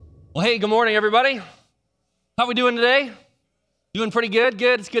Well, hey, good morning, everybody. How we doing today? Doing pretty good?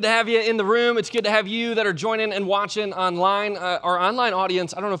 Good. It's good to have you in the room. It's good to have you that are joining and watching online. Our online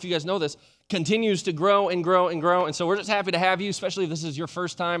audience, I don't know if you guys know this, continues to grow and grow and grow. And so we're just happy to have you, especially if this is your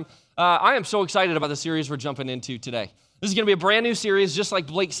first time. I am so excited about the series we're jumping into today. This is going to be a brand new series, just like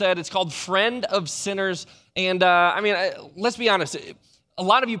Blake said. It's called Friend of Sinners. And let's be honest. A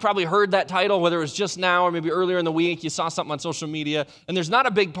lot of you probably heard that title, whether it was just now or maybe earlier in the week. You saw something on social media, and there's not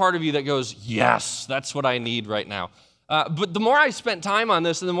a big part of you that goes, yes, that's what I need right now. But the more I spent time on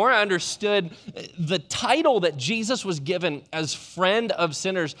this, and the more I understood the title that Jesus was given as Friend of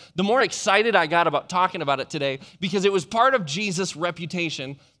Sinners, the more excited I got about talking about it today, because it was part of Jesus'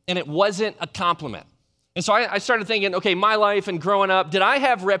 reputation, and it wasn't a compliment. And so I started thinking, okay, my life and growing up, did I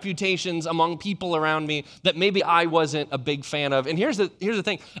have reputations among people around me that maybe I wasn't a big fan of? And here's the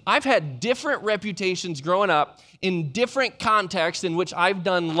thing. I've had different reputations growing up in different contexts in which I've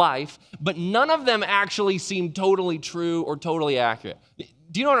done life, but none of them actually seem totally true or totally accurate.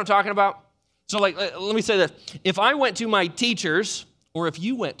 Do you know what I'm talking about? So let me say this. If I went to my teachers, or if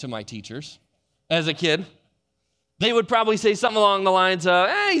you went to my teachers as a kid, they would probably say something along the lines of,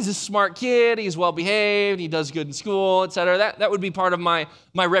 he's a smart kid, he's well-behaved, he does good in school, etc. That would be part of my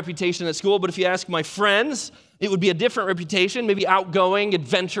reputation at school. But if you ask my friends, it would be a different reputation, maybe outgoing,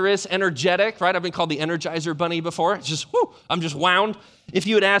 adventurous, energetic, right? I've been called the Energizer Bunny before. It's just, I'm just wound. If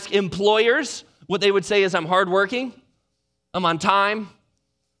you would ask employers, what they would say is I'm hardworking, I'm on time,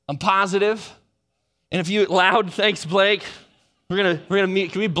 I'm positive. And if you, loud, thanks, Blake. We're gonna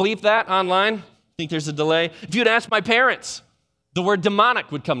meet, can we bleep that online? I think there's a delay. If you'd ask my parents, the word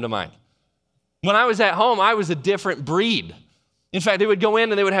demonic would come to mind. When I was at home, I was a different breed. In fact, they would go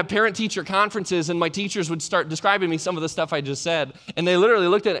in and they would have parent-teacher conferences, and my teachers would start describing me some of the stuff I just said, and they literally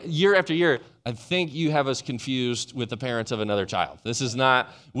looked at it year after year. I think you have us confused with the parents of another child. This is not,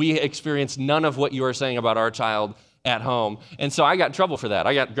 we experienced none of what you are saying about our child at home. And so I got in trouble for that.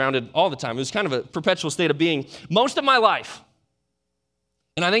 I got grounded all the time. It was kind of a perpetual state of being. Most of my life,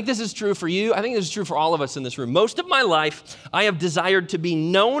 and I think this is true for you. I think this is true for all of us in this room. Most of my life, I have desired to be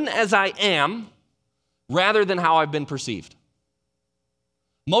known as I am rather than how I've been perceived.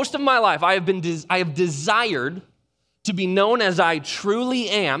 Most of my life, I have desired to be known as I truly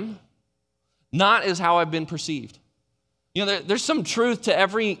am, not as how I've been perceived. You know, there's some truth to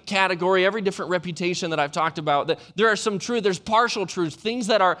every category, every different reputation that I've talked about. There are some truth, there's partial truths, things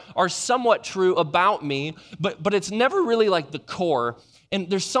that are somewhat true about me, but it's never really like the core. And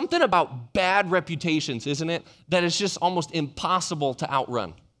there's something about bad reputations, isn't it, that is just almost impossible to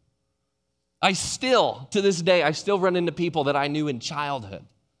outrun. To this day, I still run into people that I knew in childhood,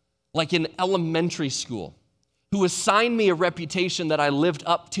 like in elementary school, who assigned me a reputation that I lived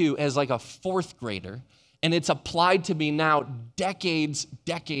up to as like a fourth grader, and it's applied to me now decades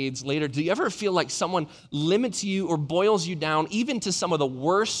later. Do you ever feel like someone limits you or boils you down even to some of the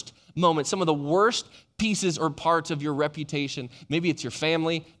worst moments, some of the worst pieces or parts of your reputation? Maybe it's your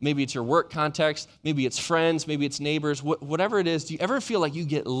family, maybe it's your work context, maybe it's friends, maybe it's neighbors, whatever it is. Do you ever feel like you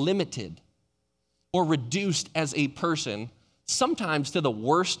get limited or reduced as a person, sometimes to the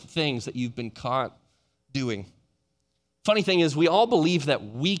worst things that you've been caught doing? Funny thing is, we all believe that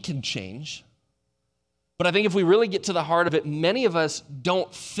we can change, but I think if we really get to the heart of it, many of us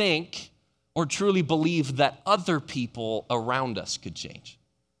don't think or truly believe that other people around us could change.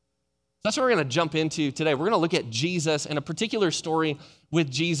 That's what we're going to jump into today. We're going to look at Jesus and a particular story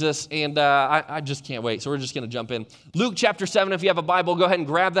with Jesus, and I just can't wait. So we're just going to jump in. Luke chapter 7, if you have a Bible, go ahead and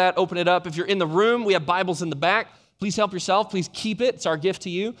grab that, open it up. If you're in the room, we have Bibles in the back. Please help yourself. Please keep it. It's our gift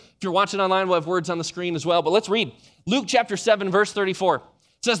to you. If you're watching online, we'll have words on the screen as well. But let's read. Luke chapter 7, verse 34. It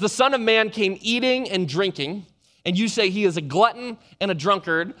says, "The Son of Man came eating and drinking, and you say he is a glutton and a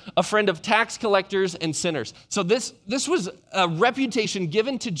drunkard, a friend of tax collectors and sinners." So this was a reputation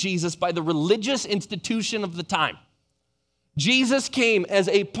given to Jesus by the religious institution of the time. Jesus came as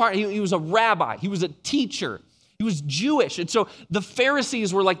he was a rabbi, he was a teacher, he was Jewish. And so the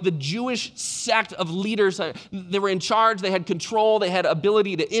Pharisees were like the Jewish sect of leaders. They were in charge, they had control, they had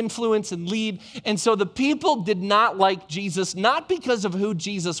ability to influence and lead. And so the people did not like Jesus, not because of who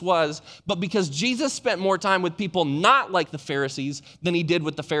Jesus was, but because Jesus spent more time with people not like the Pharisees than he did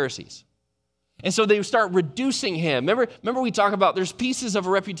with the Pharisees. And so they start reducing him. Remember we talk about there's pieces of a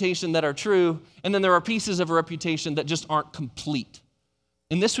reputation that are true, and then there are pieces of a reputation that just aren't complete.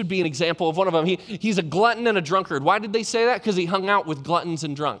 And this would be an example of one of them. He's a glutton and a drunkard. Why did they say that? Because he hung out with gluttons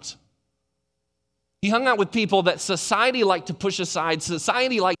and drunks. He hung out with people that society liked to push aside,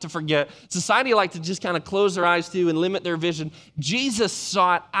 society liked to forget, society liked to just kind of close their eyes to and limit their vision. Jesus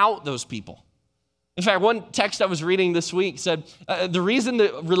sought out those people. In fact, one text I was reading this week said the reason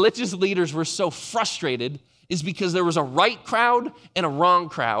the religious leaders were so frustrated is because there was a right crowd and a wrong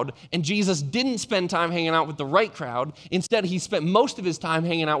crowd, and Jesus didn't spend time hanging out with the right crowd. Instead, he spent most of his time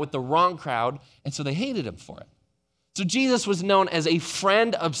hanging out with the wrong crowd, and so they hated him for it. So Jesus was known as a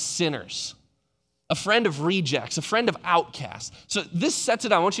friend of sinners, a friend of rejects, a friend of outcasts. So this sets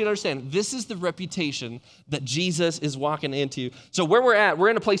it up. I want you to understand, this is the reputation that Jesus is walking into. So where we're at, we're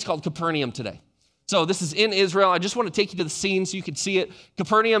in a place called Capernaum today. So this is in Israel. I just want to take you to the scene so you can see it.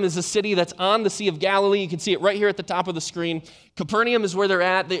 Capernaum is a city that's on the Sea of Galilee. You can see it right here at the top of the screen. Capernaum is where they're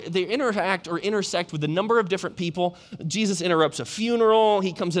at. They interact or intersect with a number of different people. Jesus interrupts a funeral.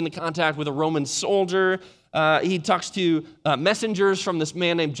 He comes into contact with a Roman soldier. He talks to messengers from this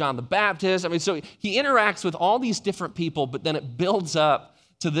man named John the Baptist. I mean, so he interacts with all these different people, but then it builds up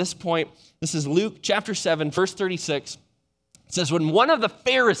to this point. This is Luke chapter 7, verse 36. It says, when one of the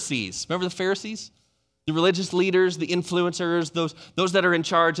Pharisees, remember the Pharisees? The religious leaders, the influencers, those that are in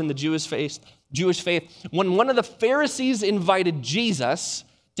charge in the Jewish faith. When one of the Pharisees invited Jesus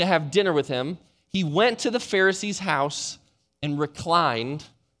to have dinner with him, he went to the Pharisee's house and reclined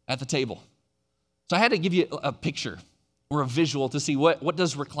at the table. So I had to give you a picture or a visual to see what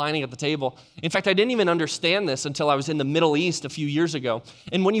does reclining at the table. In fact, I didn't even understand this until I was in the Middle East a few years ago.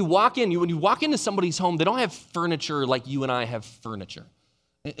 And when you walk into somebody's home, they don't have furniture like you and I have furniture.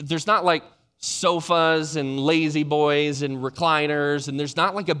 There's not like sofas and lazy boys and recliners, and there's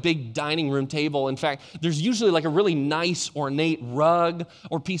not like a big dining room table. In fact, there's usually like a really nice ornate rug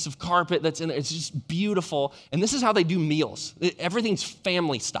or piece of carpet that's in there. It's just beautiful. And this is how they do meals. Everything's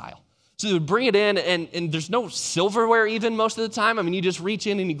family style. So they would bring it in, and there's no silverware even most of the time. I mean, you just reach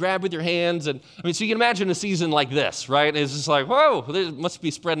in and you grab with your hands. And I mean, so you can imagine a season like this, right? It's just like, whoa, they must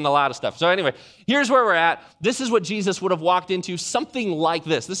be spreading a lot of stuff. So anyway, here's where we're at. This is what Jesus would have walked into, something like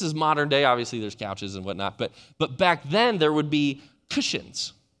this. This is modern day. Obviously, there's couches and whatnot. But back then, there would be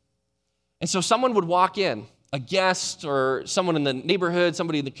cushions. And so someone would walk in, a guest or someone in the neighborhood,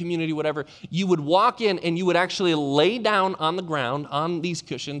 somebody in the community, whatever, you would walk in and you would actually lay down on the ground on these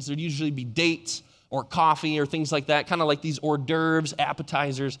cushions. There'd usually be dates or coffee or things like that, kind of like these hors d'oeuvres,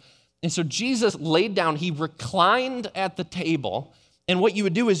 appetizers. And so Jesus laid down, he reclined at the table, and what you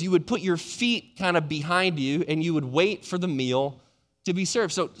would do is you would put your feet kind of behind you and you would wait for the meal to be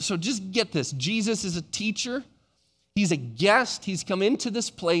served. So just get this. Jesus is a teacher. He's a guest. He's come into this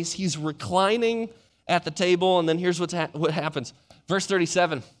place. He's reclining at the table, and then here's what happens. Verse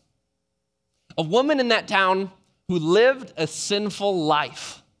 37. A woman in that town who lived a sinful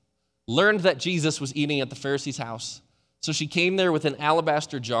life learned that Jesus was eating at the Pharisee's house. So she came there with an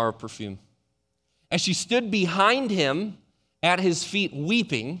alabaster jar of perfume. As she stood behind him at his feet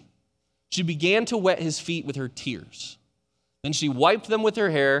weeping, she began to wet his feet with her tears. Then she wiped them with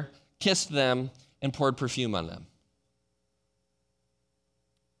her hair, kissed them, and poured perfume on them.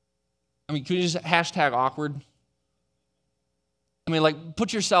 I mean, can you just hashtag awkward? I mean, like,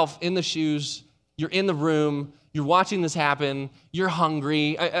 put yourself in the shoes. You're in the room. You're watching this happen. You're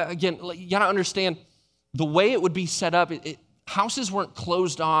hungry. Again, you got to understand the way it would be set up. Houses weren't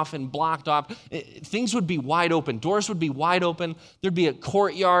closed off and blocked off. Things would be wide open. Doors would be wide open. There'd be a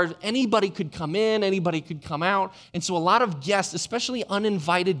courtyard. Anybody could come in. Anybody could come out. And so a lot of guests, especially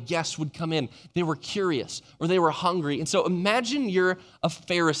uninvited guests, would come in. They were curious or they were hungry. And so imagine you're a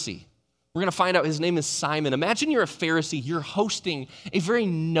Pharisee. We're going to find out his name is Simon. Imagine you're a Pharisee. You're hosting a very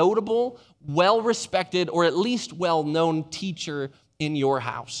notable, well-respected, or at least well-known teacher in your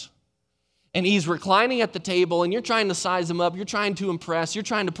house. And he's reclining at the table, and you're trying to size him up. You're trying to impress. You're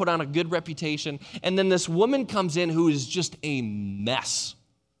trying to put on a good reputation. And then this woman comes in who is just a mess.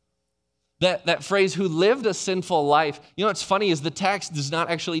 That phrase, who lived a sinful life. You know what's funny is the text does not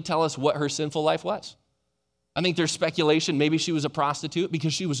actually tell us what her sinful life was. I think there's speculation. Maybe she was a prostitute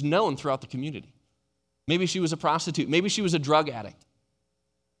because she was known throughout the community. Maybe she was a prostitute. Maybe she was a drug addict.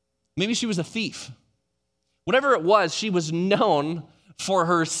 Maybe she was a thief. Whatever it was, she was known for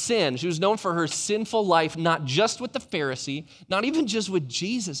her sin. She was known for her sinful life, not just with the Pharisee, not even just with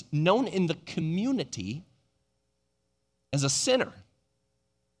Jesus, known in the community as a sinner.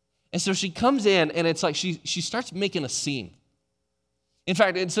 And so she comes in, and it's like she starts making a scene. In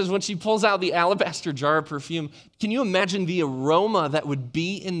fact, it says when she pulls out the alabaster jar of perfume, can you imagine the aroma that would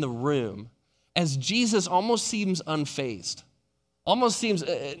be in the room as Jesus almost seems unfazed? Almost seems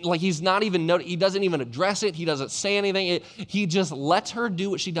like he's not even he doesn't even address it. He doesn't say anything. He just lets her do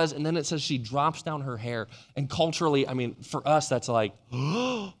what she does, and then it says she drops down her hair. And culturally, I mean, for us, that's like,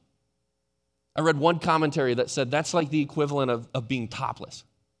 I read one commentary that said that's like the equivalent of being topless.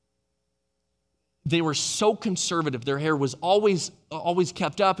 they were so conservative. Their hair was always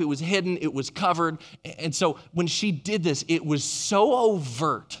kept up. It was hidden. It was covered. And so when she did this, it was so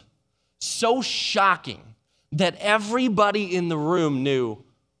overt, so shocking that everybody in the room knew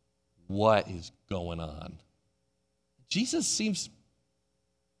what is going on. Jesus seems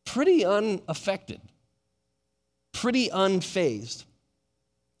pretty unaffected, pretty unfazed.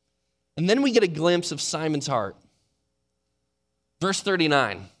 And then we get a glimpse of Simon's heart. Verse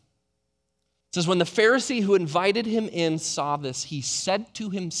 39. It says, when the Pharisee who invited him in saw this, he said to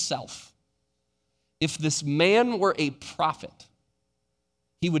himself, if this man were a prophet,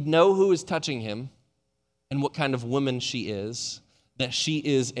 he would know who is touching him and what kind of woman she is, that she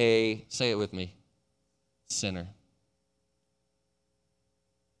is a, say it with me, sinner.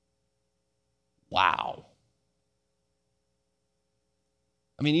 Wow.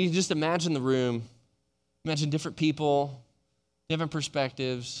 I mean, you just imagine the room, imagine different people, different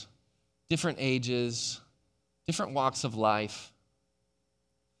perspectives, different ages, different walks of life.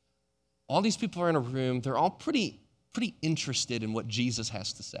 All these people are in a room. They're all pretty interested in what Jesus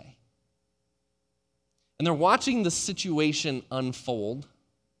has to say. And they're watching the situation unfold.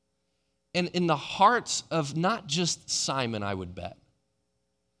 And in the hearts of not just Simon, I would bet,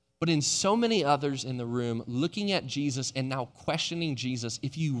 but in so many others in the room, looking at Jesus and now questioning Jesus,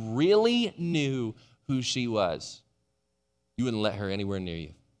 if you really knew who she was, you wouldn't let her anywhere near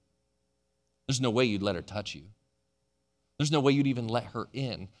you. There's no way you'd let her touch you. There's no way you'd even let her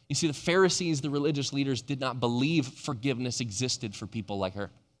in. You see, the Pharisees, the religious leaders, did not believe forgiveness existed for people like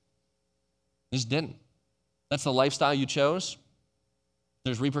her. They just didn't. That's the lifestyle you chose.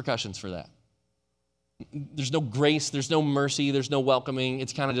 There's repercussions for that. There's no grace, there's no mercy, there's no welcoming.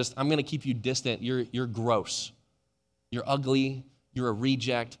 It's kind of just, I'm going to keep you distant. You're gross. You're ugly. You're a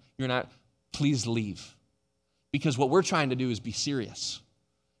reject. You're not, please leave. Because what we're trying to do is be serious.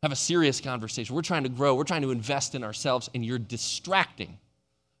 Have a serious conversation. We're trying to grow. We're trying to invest in ourselves, and you're distracting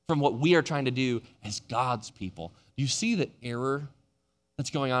from what we are trying to do as God's people. Do you see the error that's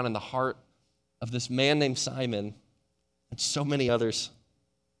going on in the heart of this man named Simon and so many others?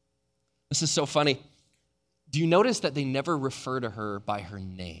 This is so funny. Do you notice that they never refer to her by her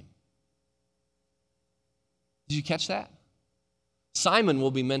name? Did you catch that? Simon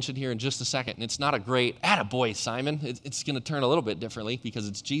will be mentioned here in just a second, and it's not a great, attaboy, Simon. It's going to turn a little bit differently because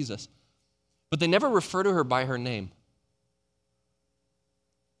it's Jesus. But they never refer to her by her name.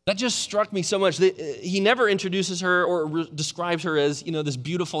 That just struck me so much. He never introduces her or describes her as, this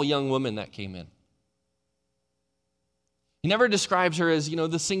beautiful young woman that came in. He never describes her as,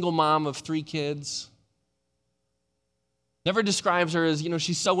 the single mom of 3 kids. Never describes her as,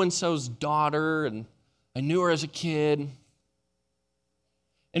 she's so-and-so's daughter, and I knew her as a kid.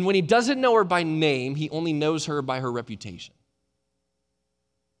 And when he doesn't know her by name, he only knows her by her reputation.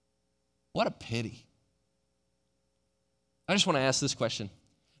 What a pity. I just want to ask this question.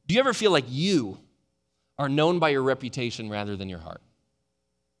 Do you ever feel like you are known by your reputation rather than your heart?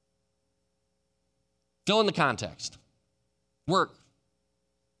 Fill in the context. Work,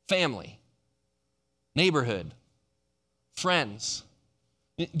 family, neighborhood, friends.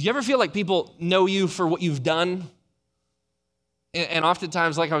 Do you ever feel like people know you for what you've done? And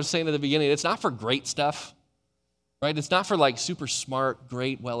oftentimes, like I was saying at the beginning, it's not for great stuff, right? It's not for like super smart,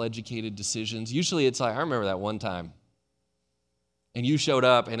 great, well-educated decisions. Usually it's like, I remember that one time, and you showed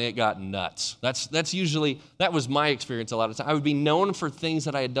up and it got nuts. That's usually, that was my experience a lot of times. I would be known for things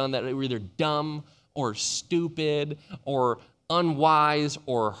that I had done that were either dumb or stupid or unwise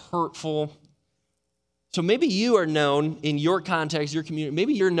or hurtful. So maybe you are known in your context, your community,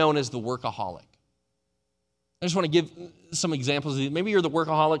 maybe you're known as the workaholic. I just want to give some examples. Maybe you're the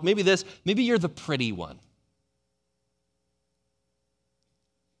workaholic. Maybe you're the pretty one.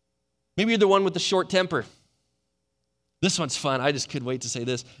 Maybe you're the one with the short temper. This one's fun. I just couldn't wait to say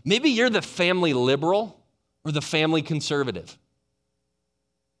this. Maybe you're the family liberal or the family conservative.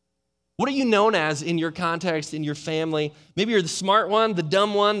 What are you known as in your context, in your family? Maybe you're the smart one, the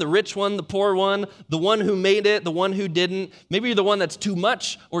dumb one, the rich one, the poor one, the one who made it, the one who didn't. Maybe you're the one that's too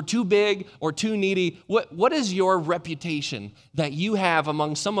much or too big or too needy. What is your reputation that you have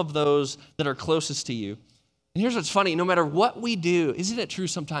among some of those that are closest to you? And here's what's funny. No matter what we do, isn't it true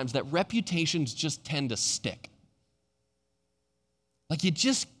sometimes that reputations just tend to stick? Like you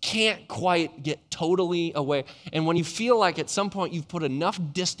just can't quite get totally away. And when you feel like at some point you've put enough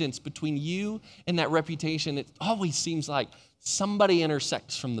distance between you and that reputation, it always seems like somebody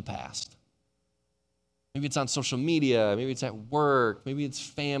intersects from the past. Maybe it's on social media, maybe it's at work, maybe it's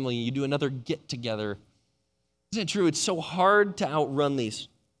family, you do another get together. Isn't it true? It's so hard to outrun these.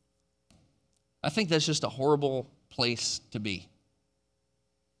 I think that's just a horrible place to be.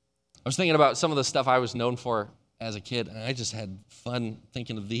 I was thinking about some of the stuff I was known for as a kid, and I just had fun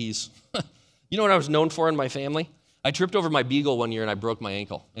thinking of these. You know what I was known for in my family? I tripped over my beagle one year and I broke my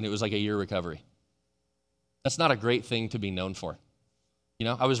ankle, and it was like a year recovery. That's not a great thing to be known for. You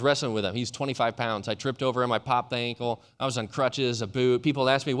know, I was wrestling with him. He's 25 pounds. I tripped over him. I popped the ankle. I was on crutches, a boot. People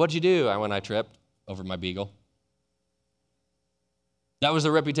asked me, what'd you do? I tripped over my beagle. That was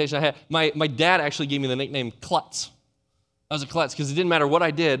the reputation I had. My dad actually gave me the nickname Klutz. I was a klutz because it didn't matter what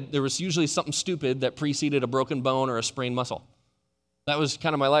I did. There was usually something stupid that preceded a broken bone or a sprained muscle. That was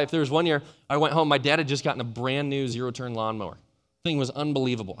kind of my life. There was one year I went home. My dad had just gotten a brand new zero-turn lawnmower. Thing was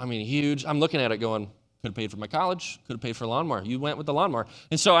unbelievable. I mean, huge. I'm looking at it going, could have paid for my college, could have paid for a lawnmower. You went with the lawnmower.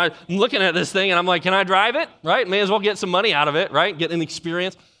 And so I'm looking at this thing, and I'm like, can I drive it? Right? May as well get some money out of it, right? Get an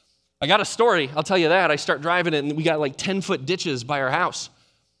experience. I got a story, I'll tell you that. I start driving it, and we got like 10-foot ditches by our house.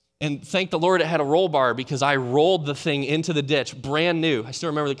 And thank the Lord it had a roll bar because I rolled the thing into the ditch, brand new. I still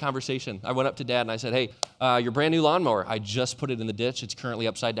remember the conversation. I went up to Dad, and I said, hey, your brand new lawnmower, I just put it in the ditch. It's currently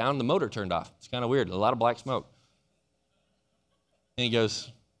upside down. The motor turned off. It's kind of weird. A lot of black smoke. And he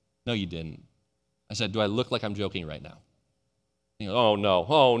goes, no, you didn't. I said, do I look like I'm joking right now? He goes, oh, no,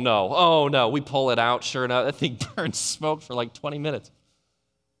 oh, no, oh, no. We pull it out. Sure enough, that thing burns smoke for like 20 minutes.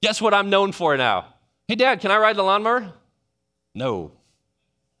 Guess what I'm known for now? Hey, Dad, can I ride the lawnmower? No.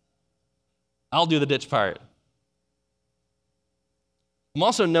 I'll do the ditch part. I'm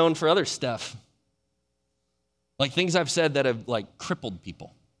also known for other stuff, like things I've said that have like crippled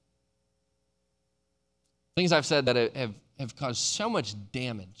people. Things I've said that have caused so much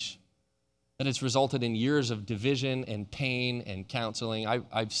damage that it's resulted in years of division and pain and counseling.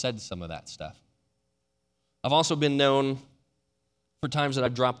 I've said some of that stuff. I've also been known for times that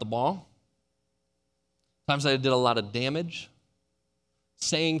I've dropped the ball, times that I did a lot of damage,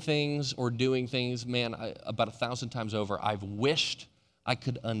 saying things or doing things, man, about 1,000 times over, I've wished I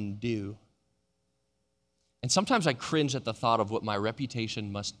could undo. And sometimes I cringe at the thought of what my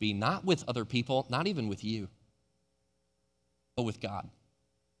reputation must be, not with other people, not even with you, but with God.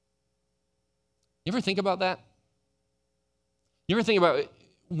 You ever think about that? You ever think about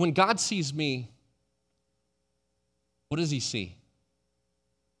when God sees me, what does he see?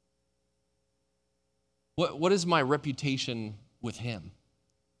 What is my reputation with him?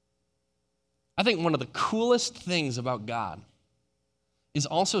 I think one of the coolest things about God is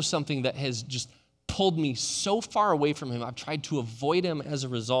also something that has just pulled me so far away from him. I've tried to avoid him as a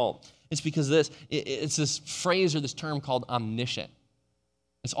result. It's because it's this phrase or this term called omniscient.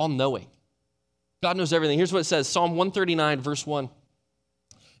 It's all-knowing. God knows everything. Here's what it says, Psalm 139, verse 1. It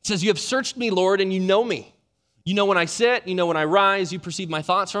says, you have searched me, Lord, and you know me. You know when I sit, you know when I rise, you perceive my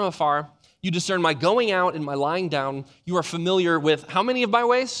thoughts from afar. You discern my going out and my lying down. You are familiar with how many of my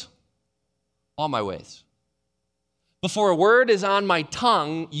ways? All my ways. Before a word is on my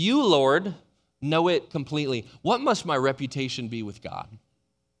tongue, you, Lord, know it completely. What must my reputation be with God?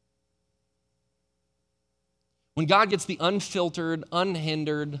 When God gets the unfiltered,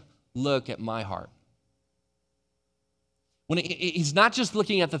 unhindered look at my heart. When he's not just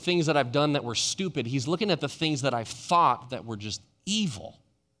looking at the things that I've done that were stupid, he's looking at the things that I've thought that were just evil.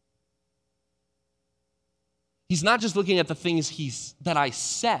 He's not just looking at the things that I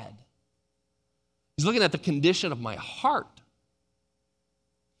said. He's looking at the condition of my heart.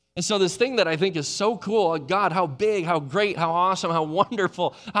 And so this thing that I think is so cool, God, how big, how great, how awesome, how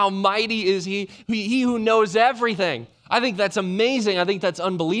wonderful, how mighty is he who knows everything. I think that's amazing. I think that's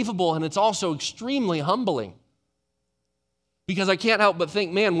unbelievable, and it's also extremely humbling. Because I can't help but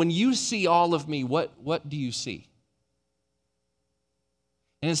think, man, when you see all of me, what do you see?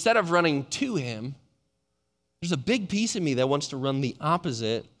 And instead of running to him, there's a big piece of me that wants to run the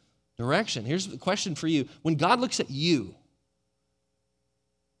opposite direction. Here's the question for you. When God looks at you,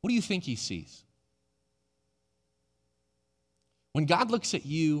 what do you think he sees? When God looks at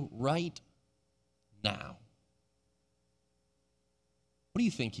you right now, what do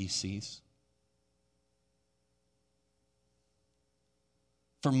you think he sees?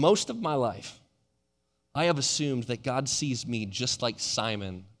 For most of my life, I have assumed that God sees me just like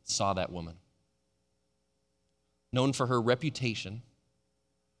Simon saw that woman, known for her reputation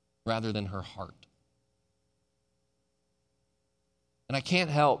rather than her heart. And I can't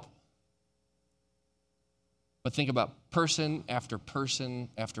help but think about person after person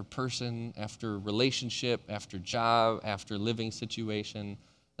after person after relationship after job after living situation.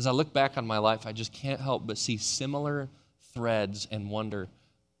 As I look back on my life, I just can't help but see similar threads and wonder,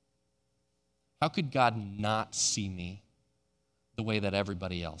 how could God not see me the way that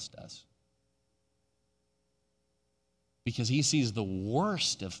everybody else does? Because he sees the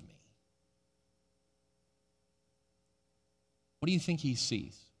worst of me. What do you think he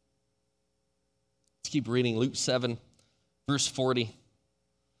sees? Let's keep reading Luke 7, verse 40.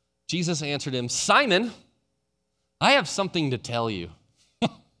 Jesus answered him, Simon, I have something to tell you.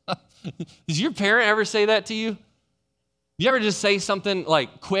 Does your parent ever say that to you? You ever just say something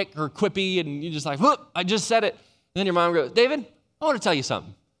like quick or quippy and you're just like, whoop, I just said it. And then your mom goes, David, I want to tell you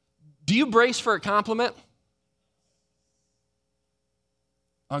something. Do you brace for a compliment?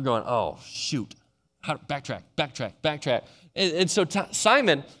 I'm going, oh, shoot. Backtrack. And so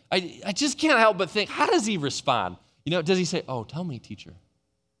Simon, I just can't help but think, how does he respond? Does he say, oh, tell me, teacher.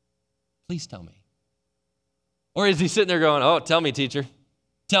 Please tell me. Or is he sitting there going, oh, tell me, teacher.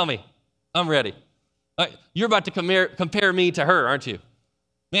 Tell me. I'm ready. You're about to compare me to her, aren't you?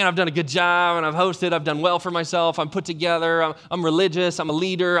 Man, I've done a good job, and I've hosted. I've done well for myself. I'm put together. I'm religious. I'm a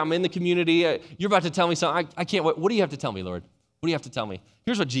leader. I'm in the community. You're about to tell me something. I can't wait. What do you have to tell me, Lord? What do you have to tell me?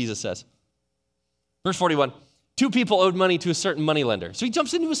 Here's what Jesus says. Verse 41, 2 people owed money to a certain moneylender. So he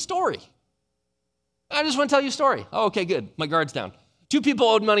jumps into a story. I just want to tell you a story. Oh, okay, good. My guard's down. 2 people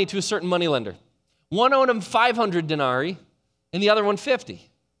owed money to a certain moneylender. One owed him 500 denarii, and the other one 50.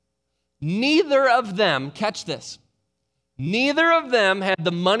 Neither of them, catch this, neither of them had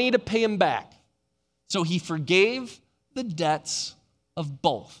the money to pay him back. So he forgave the debts of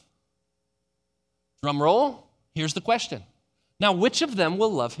both. Drum roll, here's the question. Now, which of them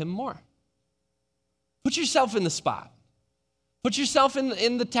will love him more? Put yourself in the spot. Put yourself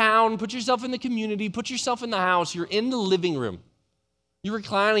in the town. Put yourself in the community. Put yourself in the house. You're in the living room. You're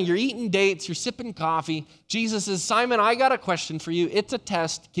reclining. You're eating dates. You're sipping coffee. Jesus says, Simon, I got a question for you. It's a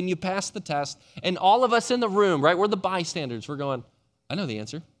test. Can you pass the test? And all of us in the room, right, we're the bystanders. We're going, I know the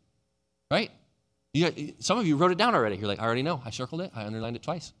answer, right? Some of you wrote it down already. You're like, I already know. I circled it. I underlined it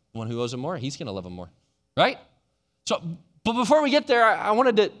twice. The one who owes him more, he's going to love him more, right? But before we get there, I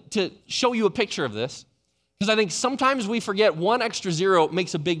wanted to show you a picture of this because I think sometimes we forget one extra zero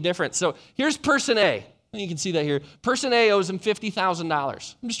makes a big difference. So here's person A. You can see that here. Person A owes him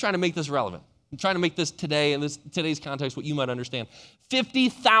 $50,000. I'm just trying to make this relevant. I'm trying to make this today in today's context what you might understand.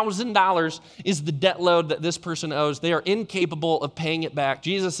 $50,000 is the debt load that this person owes. They are incapable of paying it back.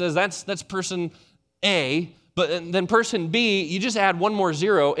 Jesus says that's person A, but then person B, you just add one more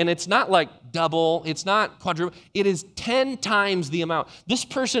zero, and it's not like double, it's not quadruple, it is 10 times the amount. This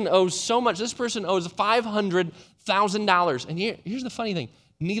person owes so much. This person owes $500,000. And here's the funny thing.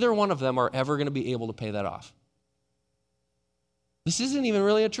 Neither one of them are ever going to be able to pay that off. This isn't even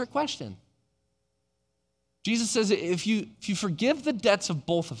really a trick question. Jesus says if you forgive the debts of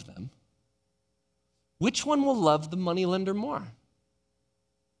both of them, which one will love the moneylender more?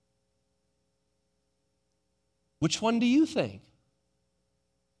 Which one do you think?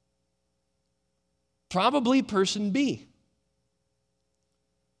 Probably person B.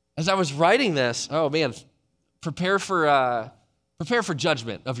 As I was writing this, oh man, prepare for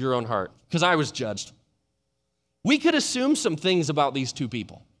judgment of your own heart, because I was judged. We could assume some things about these 2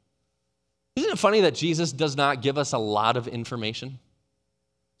 people. Isn't it funny that Jesus does not give us a lot of information?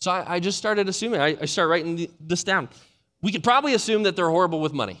 So I just started assuming. I started writing this down. We could probably assume that they're horrible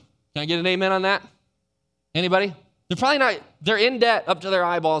with money. Can I get an amen on that? Anybody? They're probably not, they're in debt up to their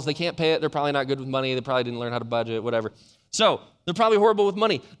eyeballs. They can't pay it. They're probably not good with money. They probably didn't learn how to budget, whatever. So they're probably horrible with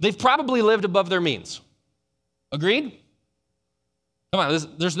money. They've probably lived above their means. Agreed? Come on,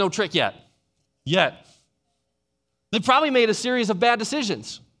 there's no trick yet. They probably made a series of bad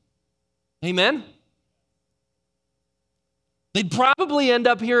decisions. Amen? They'd probably end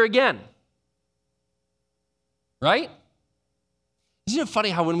up here again. Right? Isn't it funny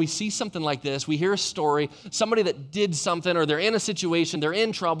how when we see something like this, we hear a story, somebody that did something, or they're in a situation, they're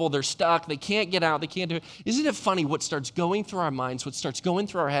in trouble, they're stuck, they can't get out, they can't do it. Isn't it funny what starts going through our minds, what starts going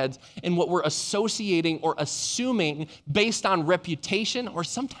through our heads, and what we're associating or assuming based on reputation, or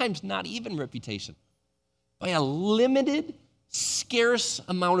sometimes not even reputation, by a limited, scarce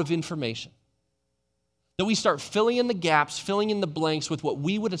amount of information. That we start filling in the gaps, filling in the blanks with what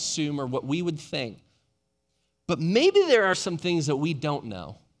we would assume or what we would think. But maybe there are some things that we don't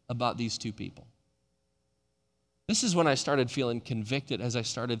know about these 2 people. This is when I started feeling convicted as I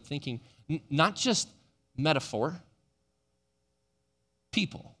started thinking, not just metaphor,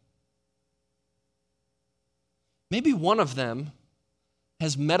 people. Maybe one of them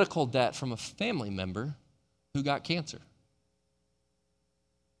has medical debt from a family member who got cancer.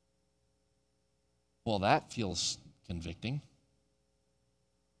 Well, that feels convicting.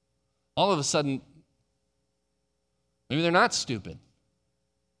 All of a sudden, maybe they're not stupid.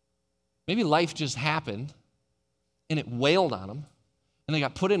 Maybe life just happened and it wailed on them and they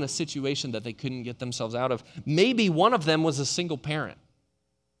got put in a situation that they couldn't get themselves out of. Maybe one of them was a single parent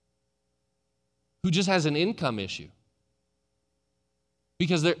who just has an income issue.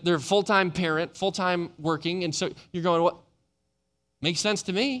 because they're full-time parent, full-time working, and so you're going, what? Makes sense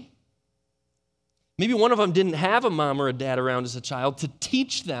to me. Maybe one of them didn't have a mom or a dad around as a child to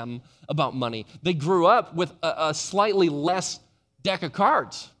teach them about money. They grew up with a slightly less deck of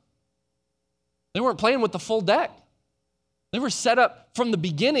cards. They weren't playing with the full deck. They were set up from the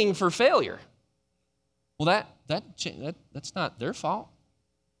beginning for failure. Well, that's not their fault.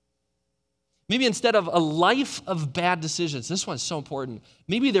 Maybe instead of a life of bad decisions, this one's so important,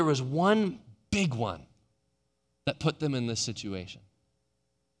 maybe there was one big one that put them in this situation.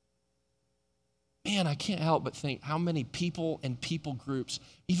 Man, I can't help but think how many people and people groups,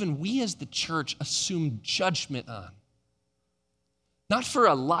 even we as the church, assume judgment on. Not for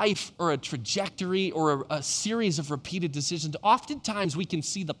a life or a trajectory or a series of repeated decisions. Oftentimes we can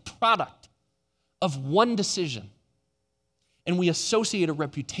see the product of one decision and we associate a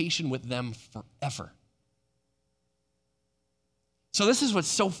reputation with them forever. So this is what's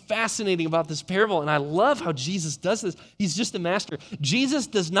so fascinating about this parable, and I love how Jesus does this. He's just a master. Jesus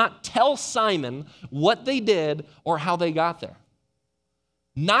does not tell Simon what they did or how they got there.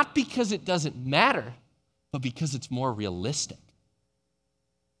 Not because it doesn't matter, but because it's more realistic.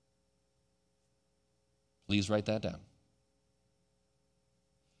 Please write that down.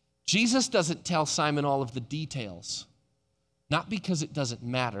 Jesus doesn't tell Simon all of the details, not because it doesn't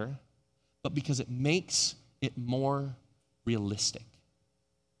matter, but because it makes it more realistic.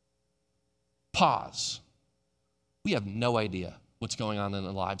 Pause. We have no idea what's going on in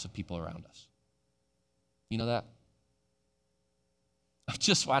the lives of people around us. You know that? I'm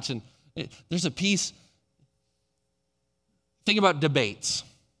just watching. There's a piece. Think about debates.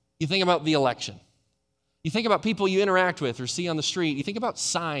 You think about the election. You think about people you interact with or see on the street. You think about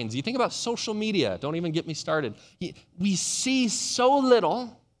signs. You think about social media. Don't even get me started. We see so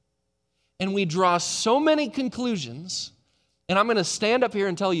little and we draw so many conclusions. And I'm going to stand up here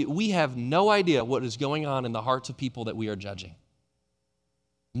and tell you, we have no idea what is going on in the hearts of people that we are judging.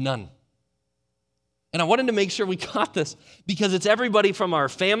 None. And I wanted to make sure we caught this because it's everybody from our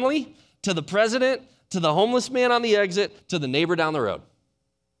family to the president to the homeless man on the exit to the neighbor down the road.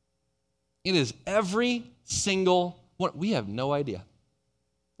 It is every single one. We have no idea.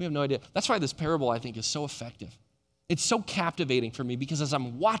 We have no idea. That's why this parable, I think, is so effective. It's so captivating for me because as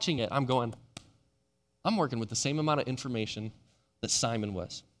I'm watching it, I'm going, I'm working with the same amount of information that Simon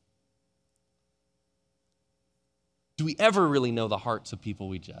was. Do we ever really know the hearts of people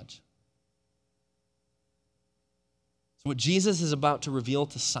we judge? So what Jesus is about to reveal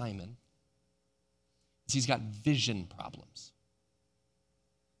to Simon is he's got vision problems.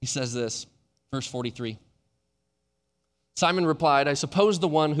 He says this, verse 43. Simon replied, I suppose the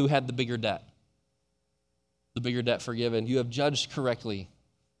one who had the bigger debt forgiven. You have judged correctly,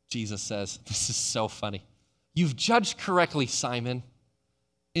 Jesus says. This is so funny. You've judged correctly, Simon,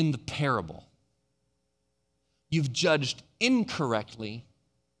 in the parable. You've judged incorrectly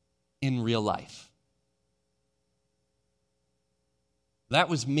in real life. That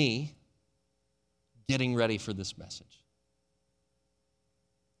was me getting ready for this message.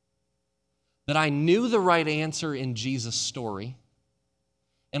 That I knew the right answer in Jesus' story,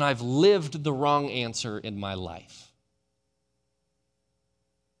 and I've lived the wrong answer in my life.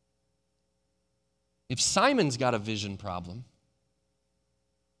 If Simon's got a vision problem,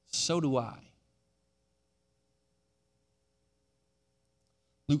 so do I.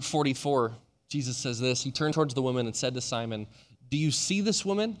 Luke 44, Jesus says this. He turned towards the woman and said to Simon, do you see this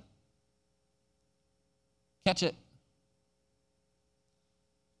woman? Catch it.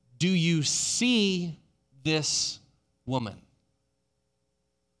 Do you see this woman?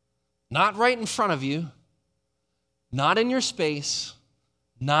 Not right in front of you, not in your space,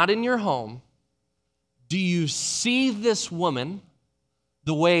 not in your home. Do you see this woman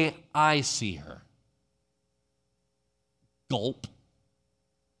the way I see her? Gulp.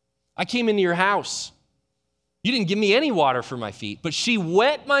 I came into your house. You didn't give me any water for my feet, but she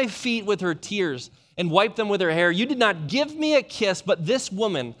wet my feet with her tears and wiped them with her hair. You did not give me a kiss, but this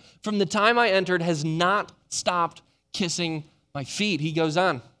woman, from the time I entered, has not stopped kissing my feet. He goes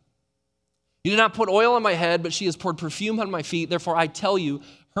on. You did not put oil on my head, but she has poured perfume on my feet. Therefore, I tell you,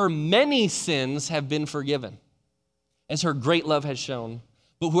 her many sins have been forgiven, as her great love has shown.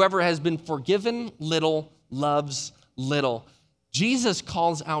 But whoever has been forgiven little loves little. Jesus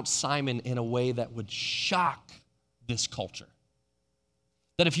calls out Simon in a way that would shock this culture.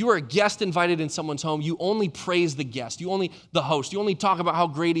 That if you were a guest invited in someone's home, you only praise the guest, the host, you only talk about how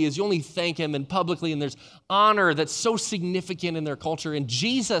great he is, you only thank him and publicly, and there's honor that's so significant in their culture. And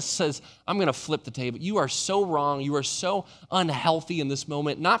Jesus says, I'm going to flip the table. You are so wrong. You are so unhealthy in this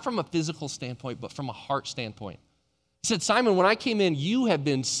moment, not from a physical standpoint, but from a heart standpoint. He said, Simon, when I came in, you have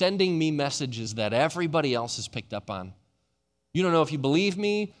been sending me messages that everybody else has picked up on. You don't know if you believe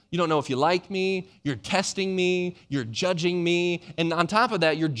me. You don't know if you like me. You're testing me. You're judging me. And on top of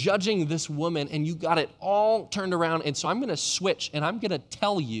that, you're judging this woman, and you got it all turned around. And so I'm going to switch, and I'm going to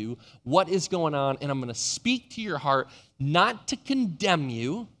tell you what is going on, and I'm going to speak to your heart, not to condemn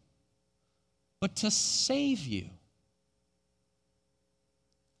you, but to save you.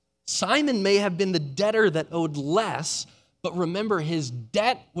 Simon may have been the debtor that owed less, but remember, his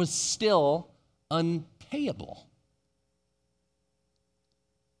debt was still unpayable.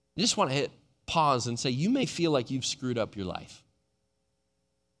 I just want to hit pause and say, you may feel like you've screwed up your life.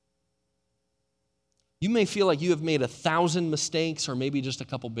 You may feel like you have made 1,000 mistakes or maybe just a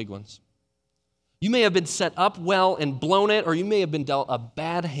couple big ones. You may have been set up well and blown it, or you may have been dealt a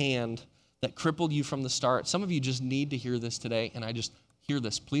bad hand that crippled you from the start. Some of you just need to hear this today, and I just hear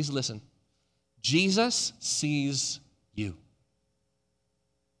this. Please listen. Jesus sees you,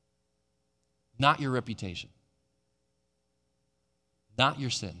 not your reputation. Not your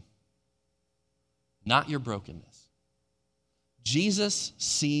sin, not your brokenness. Jesus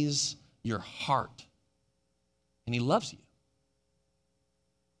sees your heart, and he loves you.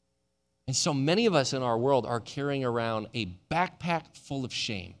 And so many of us in our world are carrying around a backpack full of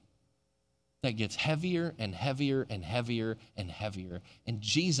shame that gets heavier and heavier and heavier and heavier. And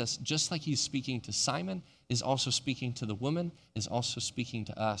Jesus, just like he's speaking to Simon, is also speaking to the woman, is also speaking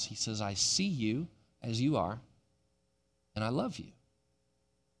to us. He says, I see you as you are, and I love you.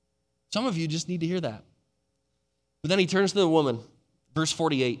 Some of you just need to hear that. But then he turns to the woman, verse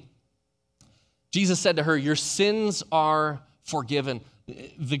 48. Jesus said to her, your sins are forgiven.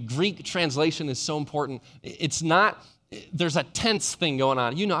 The Greek translation is so important. It's not, there's a tense thing going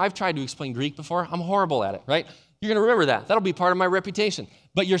on. You know, I've tried to explain Greek before. I'm horrible at it, right? You're going to remember that. That'll be part of my reputation.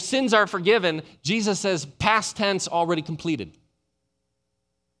 But your sins are forgiven. Jesus says past tense, already completed.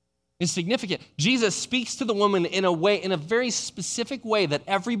 It's significant. Jesus speaks to the woman in a way, in a very specific way that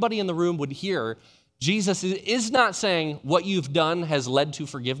everybody in the room would hear. Jesus is not saying what you've done has led to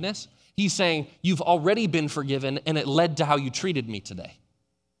forgiveness. He's saying you've already been forgiven and it led to how you treated me today.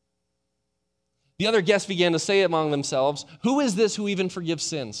 The other guests began to say among themselves, who is this who even forgives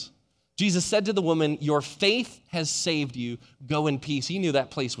sins? Jesus said to the woman, your faith has saved you. Go in peace. He knew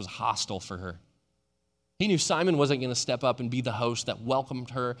that place was hostile for her. He knew Simon wasn't going to step up and be the host that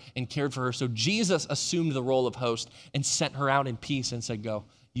welcomed her and cared for her. So Jesus assumed the role of host and sent her out in peace and said, go,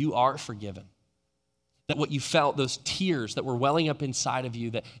 you are forgiven. That what you felt, those tears that were welling up inside of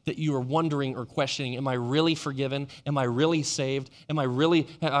you, that you were wondering or questioning, am I really forgiven? Am I really saved? Have I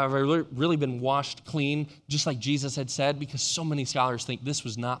really been washed clean, just like Jesus had said? Because so many scholars think this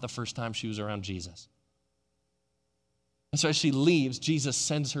was not the first time she was around Jesus. And so as she leaves, Jesus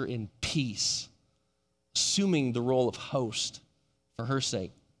sends her in peace, assuming the role of host for her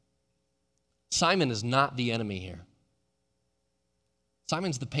sake. Simon is not the enemy here.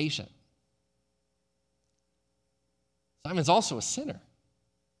 Simon's the patient. Simon's also a sinner.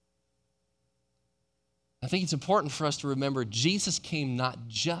 I think it's important for us to remember Jesus came not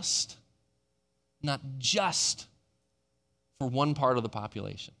just for one part of the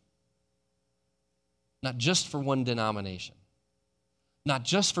population, not just for one denomination, not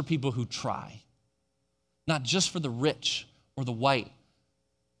just for people who try, not just for the rich or the white.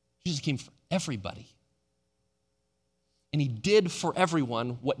 Jesus came for everybody. And he did for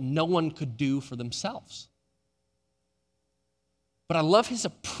everyone what no one could do for themselves. But I love his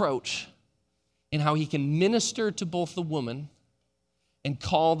approach in how he can minister to both the woman and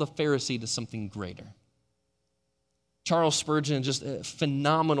call the Pharisee to something greater. Charles Spurgeon, just a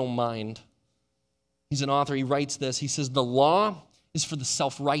phenomenal mind. He's an author. He writes this. He says, the law is for the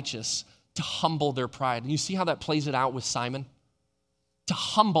self-righteous to humble their pride. And you see how that plays it out with Simon? To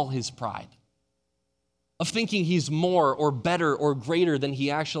humble his pride. Of thinking he's more or better or greater than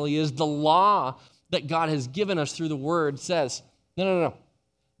he actually is. The law that God has given us through the word says, no.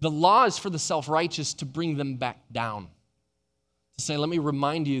 The law is for the self-righteous to bring them back down. To say, let me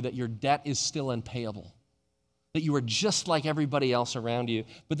remind you that your debt is still unpayable. That you are just like everybody else around you.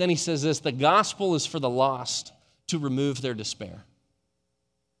 But then he says this, the gospel is for the lost to remove their despair.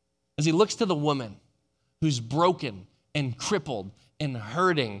 As he looks to the woman who's broken and crippled and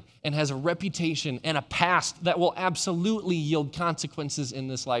hurting and has a reputation and a past that will absolutely yield consequences in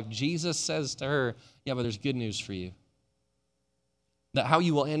this life, Jesus says to her, yeah, but there's good news for you. That how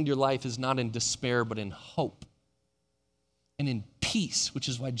you will end your life is not in despair, but in hope and in peace, which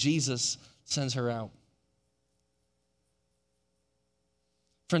is why Jesus sends her out.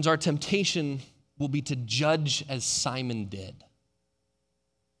 Friends, our temptation will be to judge as Simon did.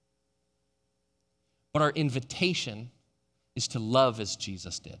 but our invitation is to love as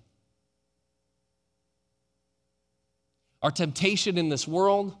Jesus did. Our temptation in this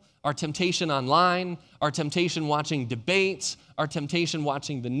world, our temptation online, our temptation watching debates, our temptation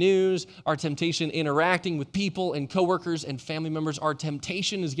watching the news, our temptation interacting with people and coworkers and family members, our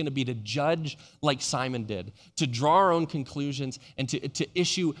temptation is going to be to judge like Simon did, to draw our own conclusions and to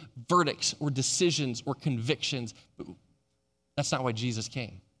issue verdicts or decisions or convictions. That's not why Jesus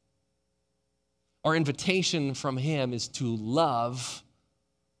came. Our invitation from him is to love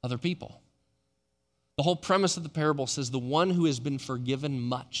other people. The whole premise of the parable says the one who has been forgiven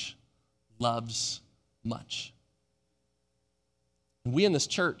much loves much. And we in this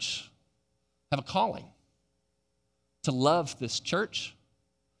church have a calling to love this church,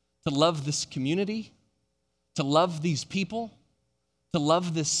 to love this community, to love these people, to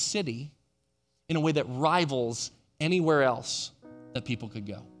love this city in a way that rivals anywhere else that people could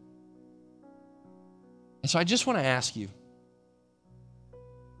go. And so I just want to ask you,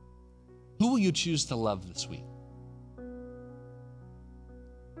 who will you choose to love this week?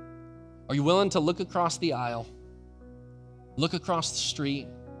 Are you willing to look across the aisle, look across the street,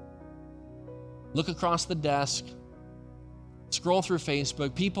 look across the desk, scroll through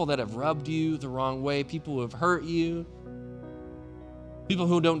Facebook, people that have rubbed you the wrong way, people who have hurt you, people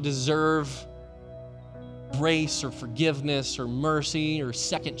who don't deserve grace or forgiveness or mercy or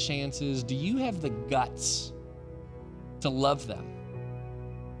second chances? Do you have the guts to love them?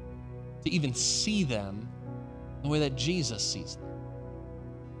 To even see them the way that Jesus sees them?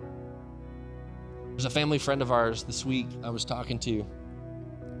 There's a family friend of ours this week I was talking to,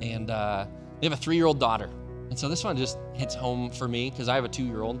 and they have a 3-year-old daughter. And so this one just hits home for me because I have a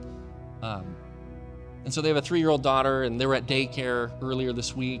 2-year-old. And so they have a 3-year-old daughter, and they were at daycare earlier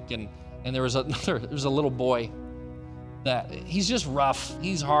this week, and there was a little boy that he's just rough.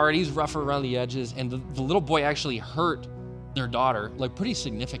 He's hard. He's rougher around the edges. And the little boy actually hurt their daughter, like pretty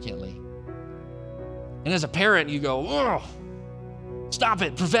significantly. And as a parent, you go, oh, stop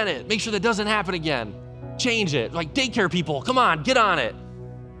it, prevent it, make sure that doesn't happen again, change it. Like daycare people, come on, get on it.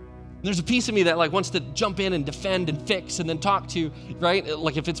 And there's a piece of me that like wants to jump in and defend and fix and then talk to, right?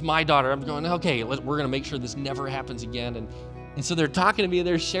 Like if it's my daughter, I'm going, okay, we're gonna make sure this never happens again. And so they're talking to me,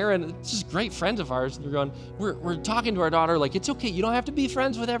 they're sharing, it's just great friends of ours. They're going, we're talking to our daughter, like, it's okay, you don't have to be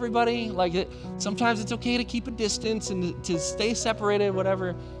friends with everybody. Like sometimes it's okay to keep a distance and to stay separated,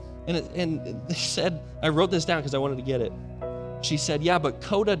 whatever. And they said, I wrote this down because I wanted to get it. She said, yeah, but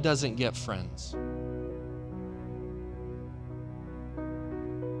Coda doesn't get friends.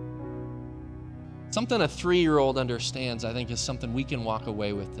 Something a 3-year-old understands, I think, is something we can walk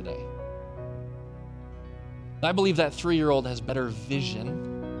away with today. I believe that 3-year-old has better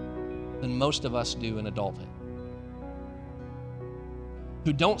vision than most of us do in adulthood.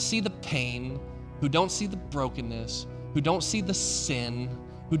 Who don't see the pain, who don't see the brokenness, who don't see the sin,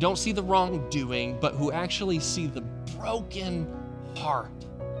 who don't see the wrongdoing, but who actually see the broken heart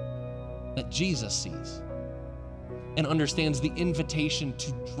that Jesus sees and understands the invitation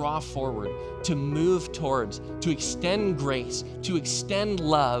to draw forward, to move towards, to extend grace, to extend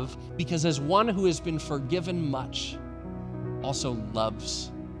love, because as one who has been forgiven much, also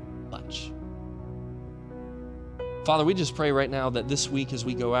loves much. Father, we just pray right now that this week as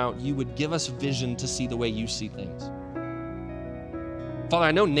we go out, you would give us vision to see the way you see things. Father,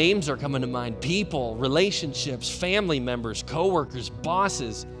 I know names are coming to mind, people, relationships, family members, coworkers,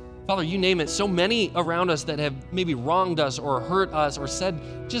 bosses. Father, you name it, so many around us that have maybe wronged us or hurt us or said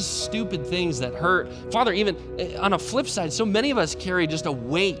just stupid things that hurt. Father, even on a flip side, so many of us carry just a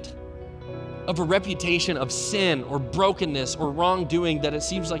weight of a reputation of sin or brokenness or wrongdoing that it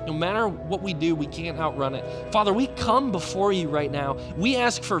seems like no matter what we do, we can't outrun it. Father, we come before you right now. We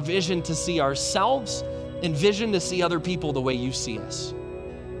ask for vision to see ourselves and vision to see other people the way you see us.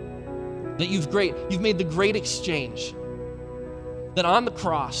 That you've made the great exchange. That on the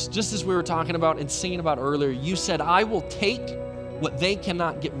cross, just as we were talking about and singing about earlier, you said, I will take what they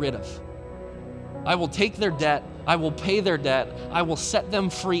cannot get rid of. I will take their debt, I will pay their debt, I will set them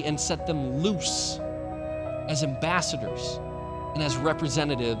free and set them loose as ambassadors and as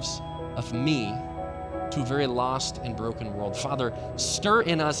representatives of me to a very lost and broken world. Father, stir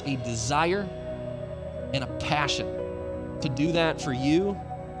in us a desire and a passion to do that for you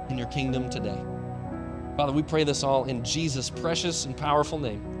in your kingdom today. Father, we pray this all in Jesus' precious and powerful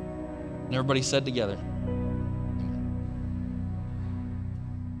name. And everybody said together,